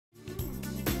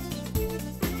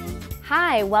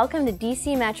Hi, welcome to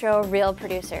DC Metro Real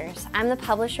Producers. I'm the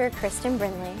publisher, Kristen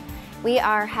Brindley. We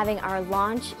are having our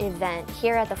launch event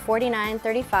here at the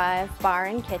 4935 Bar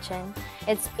and Kitchen.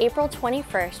 It's April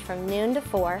 21st from noon to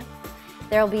 4.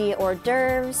 There will be hors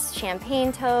d'oeuvres,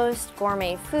 champagne toast,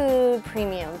 gourmet food,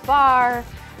 premium bar,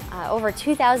 over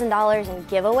 $2,000 in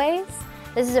giveaways.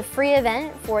 This is a free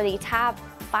event for the top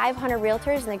 500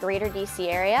 realtors in the greater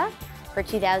DC area for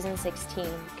 2016.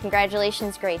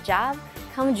 Congratulations, great job.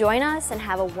 Come join us and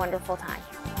have a wonderful time.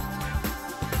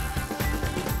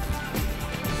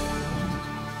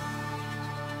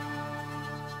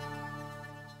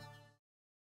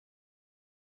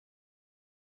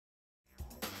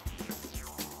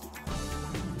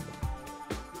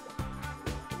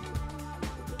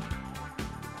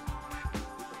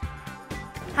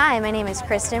 Hi, my name is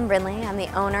Kristen Brindley. I'm the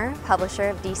owner, publisher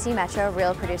of DC Metro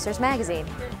Real Producers Magazine.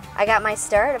 I got my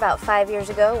start about 5 years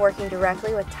ago working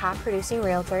directly with top producing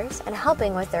realtors and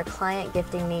helping with their client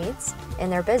gifting needs in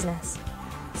their business.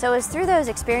 So it was through those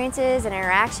experiences and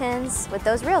interactions with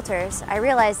those realtors, I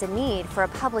realized a need for a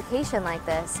publication like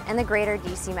this in the greater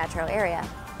DC Metro area.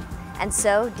 And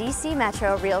so DC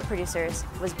Metro Real Producers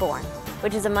was born,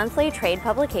 which is a monthly trade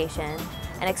publication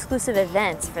and exclusive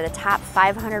events for the top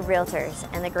 500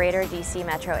 realtors in the greater DC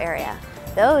Metro area.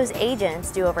 Those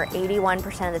agents do over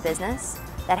 81% of the business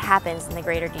that happens in the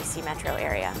greater DC Metro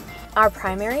area. Our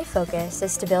primary focus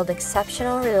is to build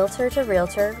exceptional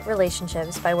realtor-to-realtor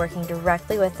relationships by working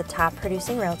directly with the top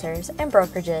producing realtors and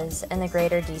brokerages in the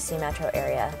greater DC Metro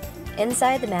area.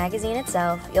 Inside the magazine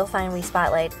itself, you'll find we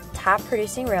spotlight top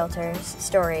producing realtors'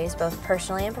 stories both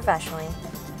personally and professionally.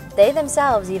 They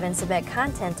themselves even submit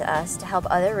content to us to help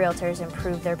other realtors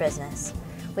improve their business.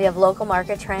 We have local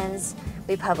market trends,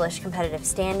 we publish competitive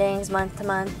standings month to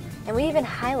month, and we even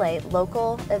highlight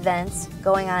local events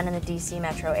going on in the DC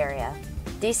Metro area.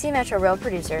 DC Metro Real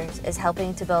Producers is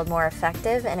helping to build more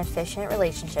effective and efficient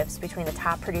relationships between the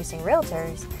top producing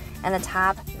realtors and the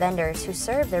top vendors who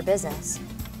serve their business.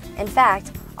 In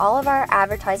fact, all of our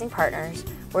advertising partners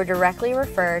were directly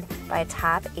referred by a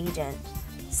top agent.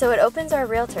 So it opens our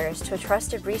realtors to a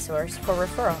trusted resource for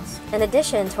referrals. In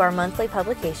addition to our monthly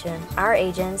publication, our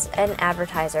agents and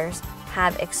advertisers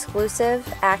have exclusive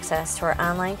access to our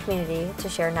online community to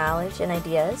share knowledge and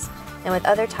ideas, and with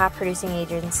other top producing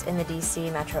agents in the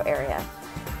DC Metro area.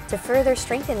 To further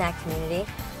strengthen that community,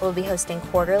 we'll be hosting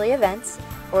quarterly events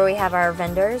where we have our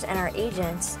vendors and our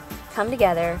agents come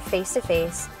together face to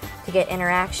face to get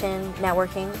interaction,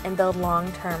 networking, and build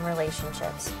long-term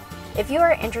relationships. If you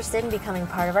are interested in becoming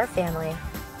part of our family,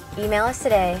 email us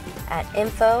today at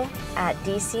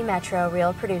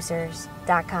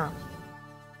info@dcmetrorealproducers.com.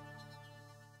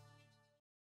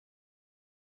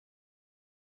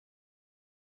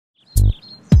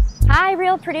 Hi,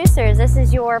 Real Producers. This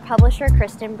is your publisher,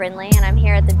 Kristen Brindley, and I'm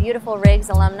here at the beautiful Riggs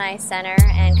Alumni Center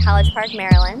in College Park,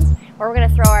 Maryland, where we're going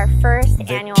to throw our first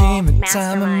annual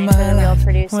mastermind for the Real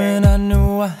Producers. When I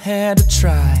knew I had to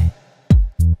try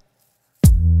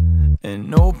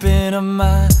and open up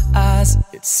my eyes,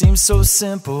 it seems so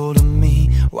simple to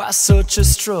me. Why such a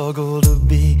struggle to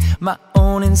be? My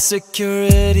own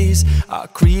insecurities are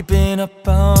creeping up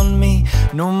on me.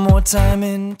 No more time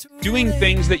in doing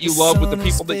things that you love with the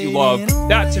people that you love.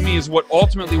 That to me is what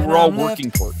ultimately we're all working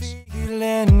towards.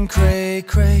 Cray,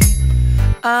 cray.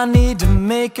 I need to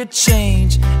make a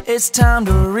change. It's time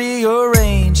to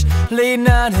rearrange. Late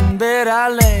night in bed I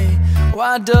lay.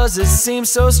 Why does it seem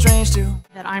so strange to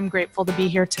that I'm grateful to be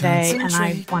here today, and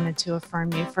I wanted to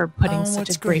affirm you for putting such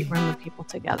a great room of people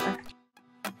together.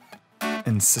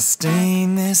 And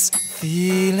sustain this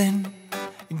feeling,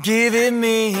 give it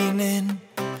meaning,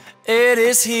 it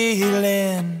is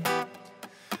healing.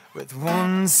 With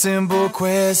one simple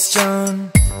question,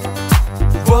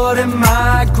 what am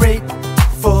I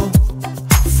grateful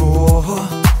for?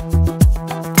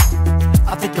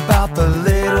 I think about the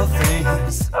little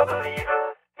things. A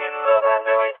believer in love, I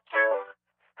know it's true.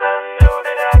 I know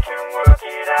that I can work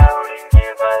it out and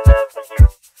give my love to you.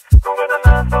 Go where the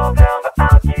lines fall down, but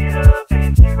I'll get up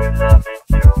and you will love it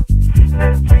too.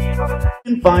 Let's dream of a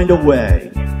life. Find a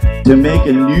way to make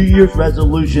a New Year's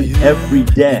resolution every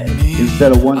day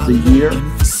instead of once a year,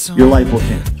 your life will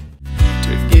change.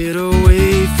 To get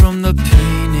away from the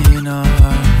pain in our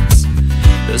hearts,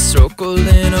 the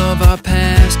circling of our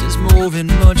past is moving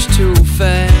much too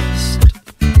fast.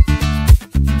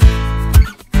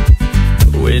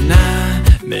 When I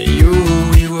met you,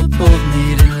 we were both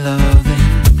made in loving.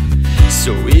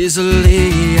 So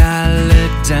easily I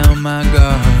let down my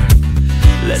guard.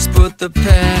 Let's put the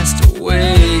past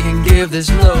away and give this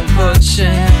love a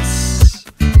chance.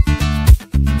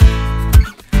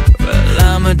 Well,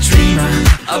 I'm a dreamer. dreamer,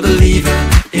 a believer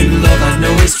in love, I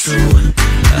know it's true.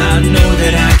 I know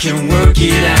that I can work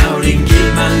it out and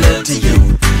give my love to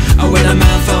you. When I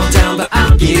might fall down, but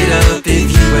I'll get up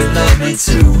if you would love me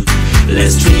too.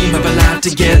 Let's dream of a life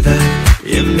together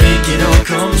and make it all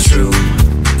come true.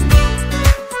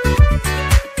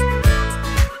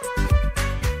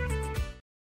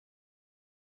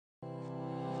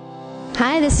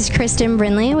 Hi, this is Kristen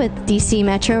Brindley with DC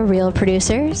Metro Real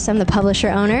Producers. I'm the publisher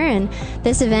owner, and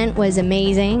this event was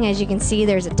amazing. As you can see,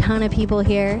 there's a ton of people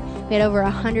here. We had over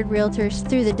 100 realtors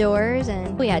through the doors,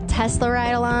 and we had Tesla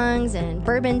ride-alongs and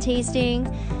bourbon tasting,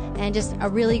 and just a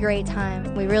really great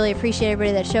time. We really appreciate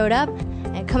everybody that showed up,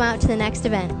 and come out to the next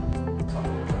event.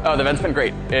 Oh, the event's been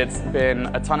great. It's been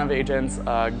a ton of agents,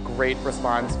 great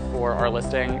response for our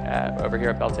listing over here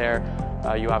at Belterre.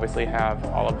 You obviously have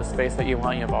all of the space that you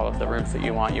want, you have all of the rooms that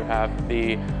you want, you have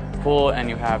the pool, and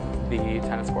you have the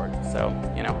tennis court. So,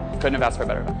 you know, couldn't have asked for a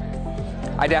better event.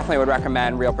 I definitely would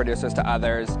recommend Real Producers to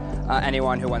others.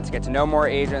 Anyone who wants to get to know more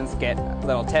agents, get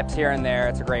little tips here and there.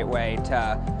 It's a great way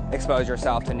to expose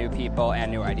yourself to new people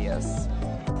and new ideas.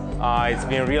 It's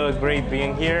been really great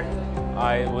being here.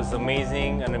 It was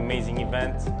amazing, an amazing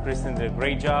event. Kristen did a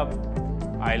great job.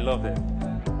 I loved it.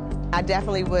 I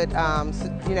definitely would,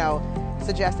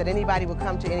 suggest that anybody would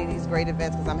come to any of these great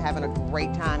events because I'm having a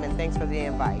great time, and thanks for the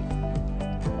invite.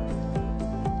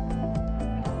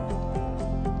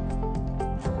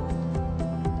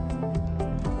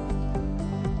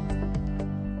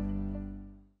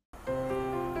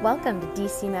 Welcome to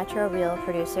DC Metro Real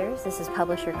Producers. This is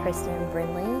publisher Kristen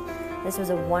Brindley. This was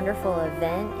a wonderful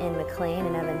event in McLean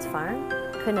and Evans Farm.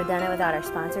 Couldn't have done it without our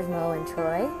sponsors, Mo and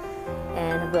Troy.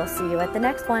 And we'll see you at the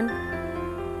next one.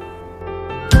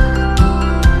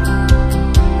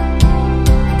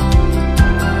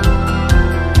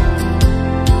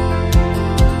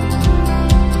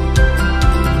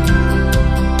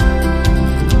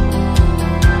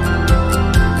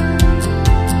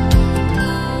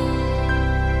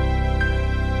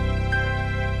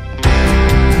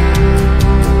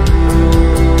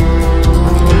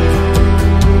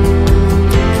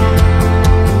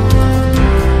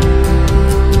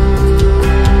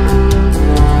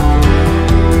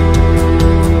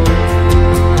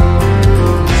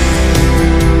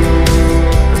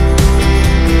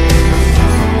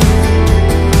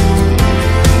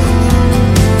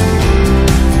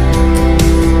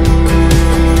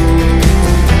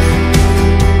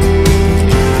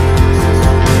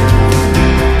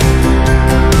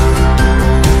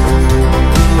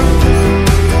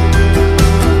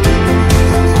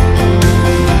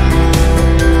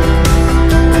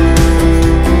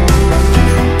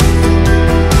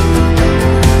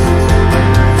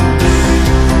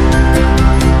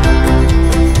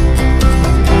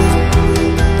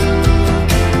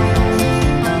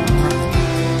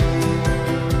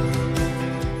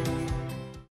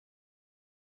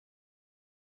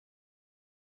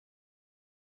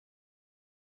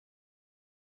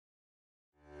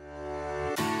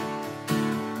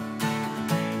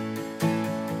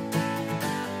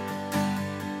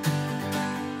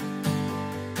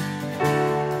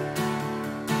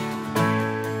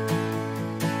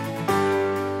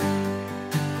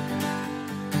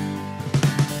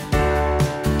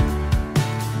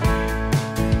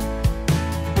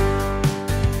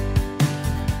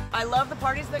 I love the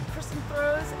parties that Kristen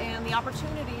throws and the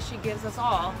opportunity she gives us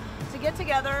all to get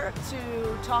together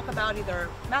to talk about either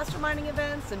masterminding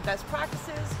events and best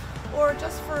practices or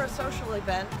just for a social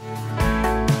event.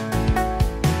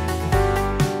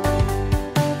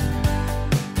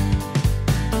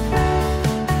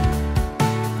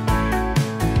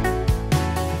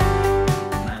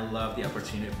 I love the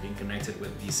opportunity of being connected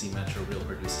with DC Metro Real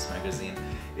Producers Magazine.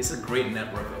 It's a great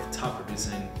network of top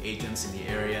producing agents in the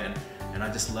area, and I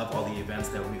just love all the events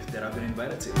that I've been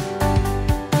invited to.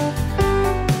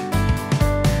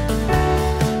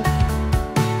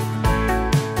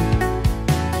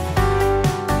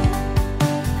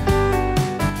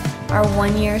 Our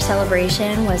one-year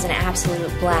celebration was an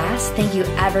absolute blast. Thank you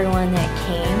everyone that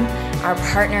came, our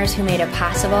partners who made it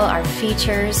possible, our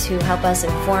features who help us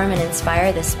inform and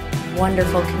inspire this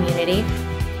wonderful community.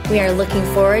 We are looking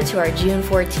forward to our June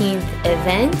 14th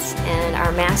event and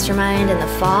our mastermind in the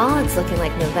fall. It's looking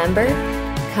like November.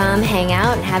 Come hang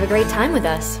out and have a great time with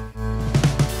us.